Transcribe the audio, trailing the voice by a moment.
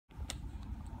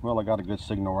Well, I got a good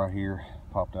signal right here.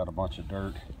 Popped out a bunch of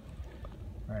dirt.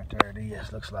 Right there it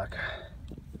is. Looks like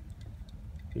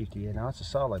a 50. Now it's a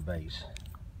solid base.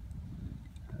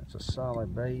 It's a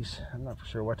solid base. I'm not for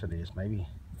sure what it is. Maybe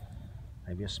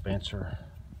a Spencer.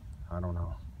 I don't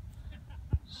know.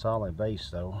 Solid base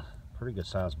though. Pretty good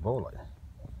sized bullet.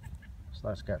 So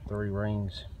that's got 3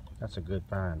 rings. That's a good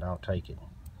find. I'll take it.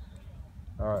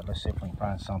 All right, let's see if we can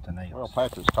find something else. Well,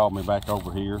 Patrick's called me back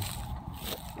over here.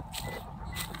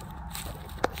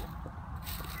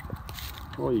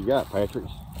 What you got, Patrick?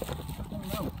 I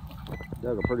don't know.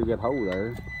 Dug a pretty good hole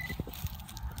there.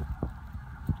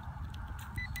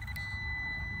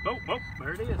 Oh,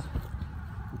 there it is.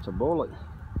 It's a bullet.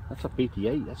 That's a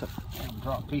 58. That's a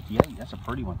drop 58. That's a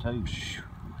pretty one too.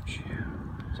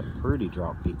 It's a pretty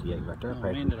drop 58 right there,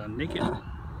 Patrick. Man, did I nick it?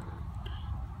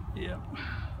 Yeah.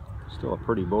 Still a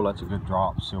pretty bullet. That's a good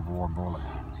drop, Civil War bullet.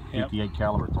 58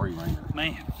 caliber 3 ringer.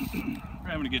 Man, we're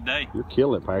having a good day. You're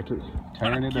killing it, Patrick.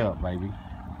 Tearing it up, baby.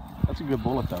 That's a good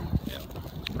bullet though. Yeah,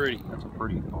 it's pretty. That's a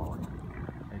pretty bullet.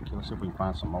 Heck, let's see if we can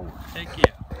find some more. Heck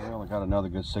yeah. Well, I got another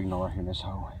good signal right here in this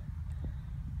hole.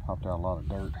 Popped out a lot of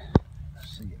dirt. I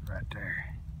see it right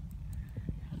there.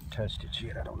 Haven't touched it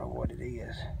yet. I don't know what it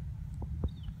is.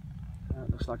 It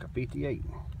looks like a 58.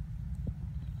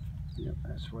 Yep,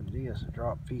 that's what it is. A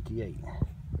drop 58.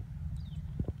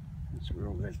 It's a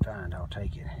real good find. I'll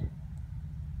take it.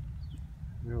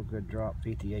 Real good drop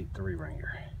 58 3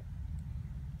 ringer.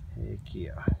 Heck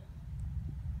yeah.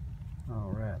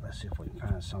 All right, let's see if we can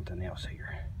find something else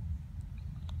here.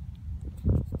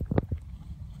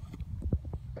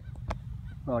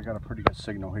 Well, I got a pretty good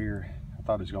signal here. I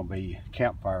thought it was going to be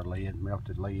campfire lead,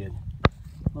 melted lead.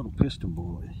 Little pistol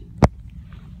bullet.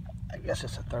 I guess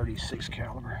it's a 36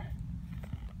 caliber.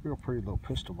 Real pretty little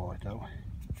pistol bullet though.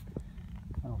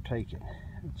 I'll take it.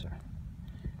 It's a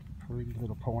pretty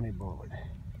little pointy bullet.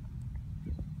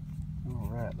 All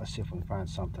right, let's see if we can find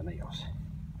something else.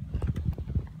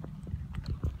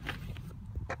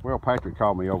 Well, Patrick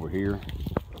called me over here.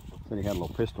 Said he had a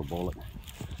little pistol bullet.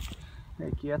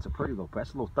 Heck yeah, that's a pretty little, that's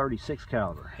a little 36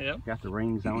 caliber. Yep. Got the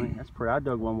rings on it. That's pretty. I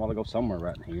dug one while ago somewhere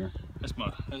right in here. That's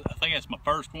I think that's my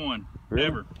first one Really?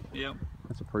 ever. Yep.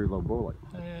 That's a pretty little bullet.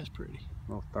 Yeah, that's pretty.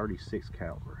 A little 36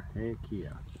 caliber. Heck yeah.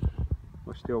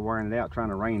 We're still wearing it out, trying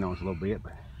to rain on us a little bit,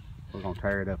 but we're gonna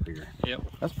tear it up here. Yep.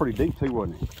 That's pretty deep too,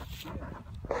 wasn't it?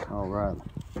 All right.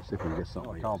 Let's see if we can get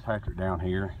something. I called Patrick down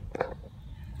here.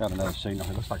 Got another signal.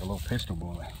 It looks like a little pistol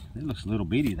bullet. It looks a little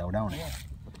bitty though, don't it?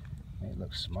 It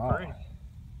looks small. Pretty.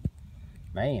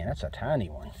 Man, that's a tiny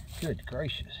one. Good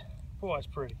gracious. Boy, it's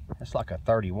pretty. That's like a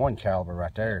 31 caliber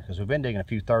right there, because we've been digging a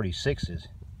few 36s.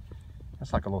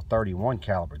 That's like a little 31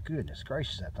 caliber. Goodness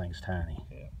gracious, that thing's tiny.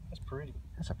 Yeah, that's pretty.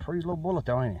 That's a pretty little bullet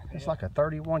though, ain't it? That's like a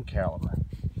 31 caliber.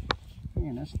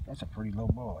 Man, that's a pretty little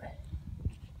bullet.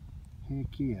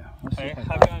 Heck yeah. Hey,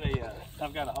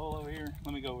 I've got a hole over here.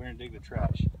 Let me go over here and dig the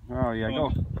trash. Oh yeah, go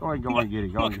ahead, go and get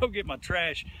it. Go get my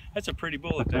trash. That's a pretty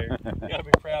bullet there. You gotta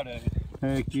be proud of it.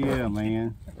 Heck yeah,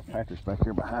 man. Patrick's back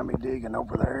here behind me digging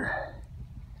over there.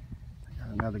 I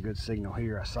got another good signal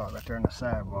here. I saw it right there in the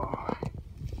sidewall.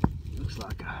 Looks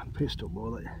like a pistol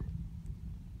bullet.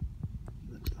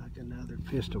 Looks like another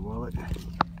pistol bullet.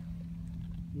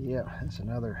 Yeah, that's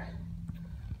another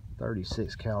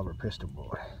 36 caliber pistol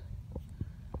bullet.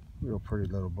 Real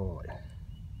pretty little bullet.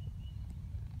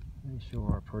 They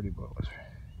sure are pretty bullets.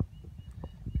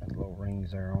 Got little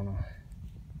rings there on them.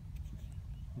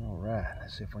 All right,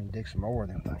 let's see if we can dig some more of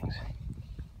them things.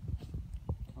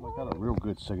 Well, I got a real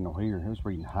good signal here. It was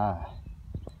reading high.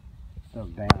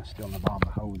 Dug down, still in the bottom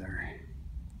of the hole there.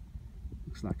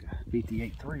 Looks like a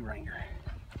 58 3 ringer.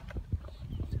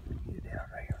 See if we can get it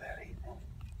out right here without anything.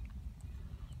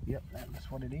 Yep, that's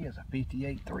what it is, a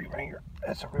 58 3 ringer.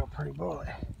 That's a real pretty bullet.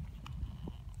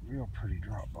 Real pretty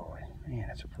drop bullet. Man,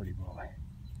 that's a pretty bullet.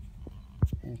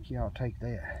 Heck yeah, I'll take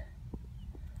that.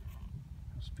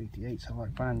 Those 58s, I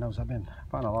like finding those. I've been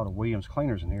finding a lot of Williams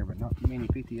cleaners in here, but not too many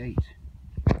 58s.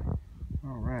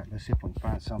 All right, let's see if we can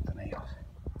find something else.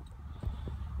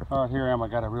 All right, here I am. I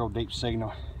got a real deep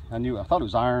signal. I thought it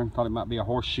was iron. Thought it might be a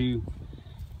horseshoe.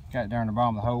 Got it down in the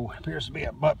bottom of the hole. Appears to be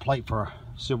a butt plate for a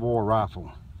Civil War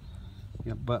rifle.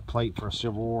 Got butt plate for a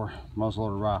Civil War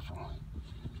muzzleloader rifle.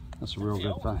 That's a real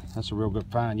good find. That's a real good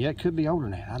find. Yeah, it could be older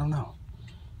than that. I don't know.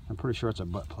 I'm pretty sure it's a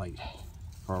butt plate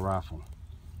for a rifle.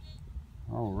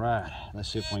 All right, let's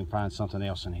see if we can find something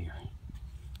else in here.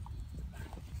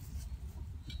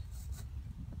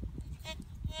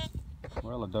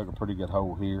 Well, I dug a pretty good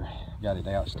hole here. Got it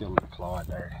out, still in the clod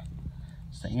there.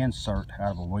 It's the insert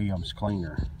out of a Williams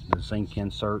cleaner. The zinc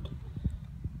insert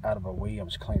out of a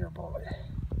Williams cleaner bullet.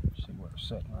 See where it's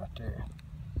sitting right there.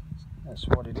 That's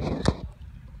what it is.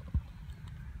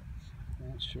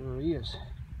 That sure is.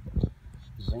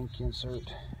 Zinc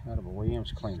insert out of a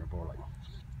Williams cleaner bullet.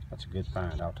 That's a good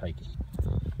find, I'll take it.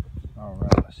 All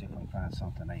right, let's see if we can find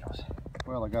something else.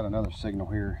 Well, I got another signal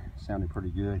here, sounded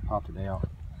pretty good, popped it out.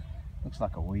 Looks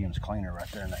like a Williams cleaner right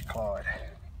there in that clod.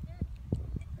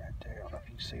 Right there, I don't know if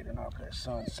you can see it or not, but that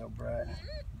sun's so bright.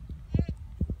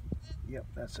 Yep,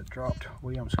 that's a dropped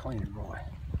Williams cleaner bullet.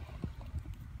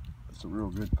 That's a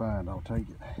real good find, I'll take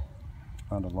it.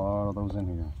 Found a lot of those in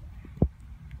here.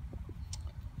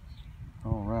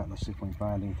 All right, let's see if we can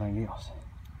find anything else.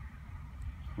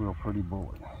 Real pretty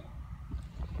bullet.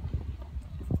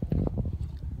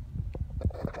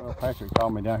 Well, Patrick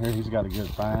called me down here. He's got a good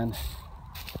find.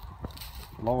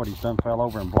 Lord, he's done fell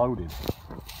over and bloated.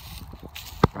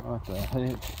 What the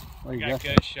heck? What you got?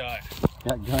 Gut shot.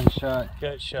 Got gunshot.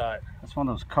 Gut shot. That's one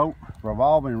of those Colt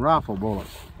revolving rifle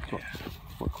bullets. That's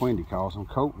what Quindy calls them.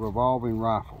 Colt revolving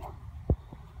rifle.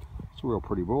 It's a real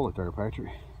pretty bullet there, Patrick.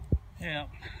 Yeah.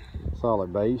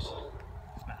 Solid base.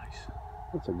 Nice.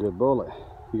 That's a good bullet.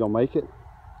 You gonna make it?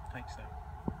 I think so.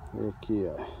 Heck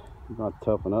yeah. You're gonna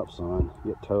toughen up, son.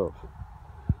 Get tough.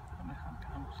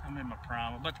 I'm in my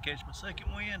prime. I'm about to catch my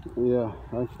second wind. Yeah,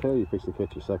 I can tell you fixing to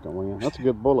catch your second wind. That's a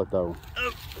good bullet though.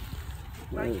 Oh.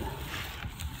 Yeah.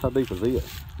 How deep is it?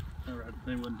 All right,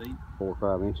 it wasn't deep. 4 or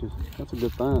 5 inches. That's a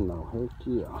good find though. Heck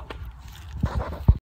yeah.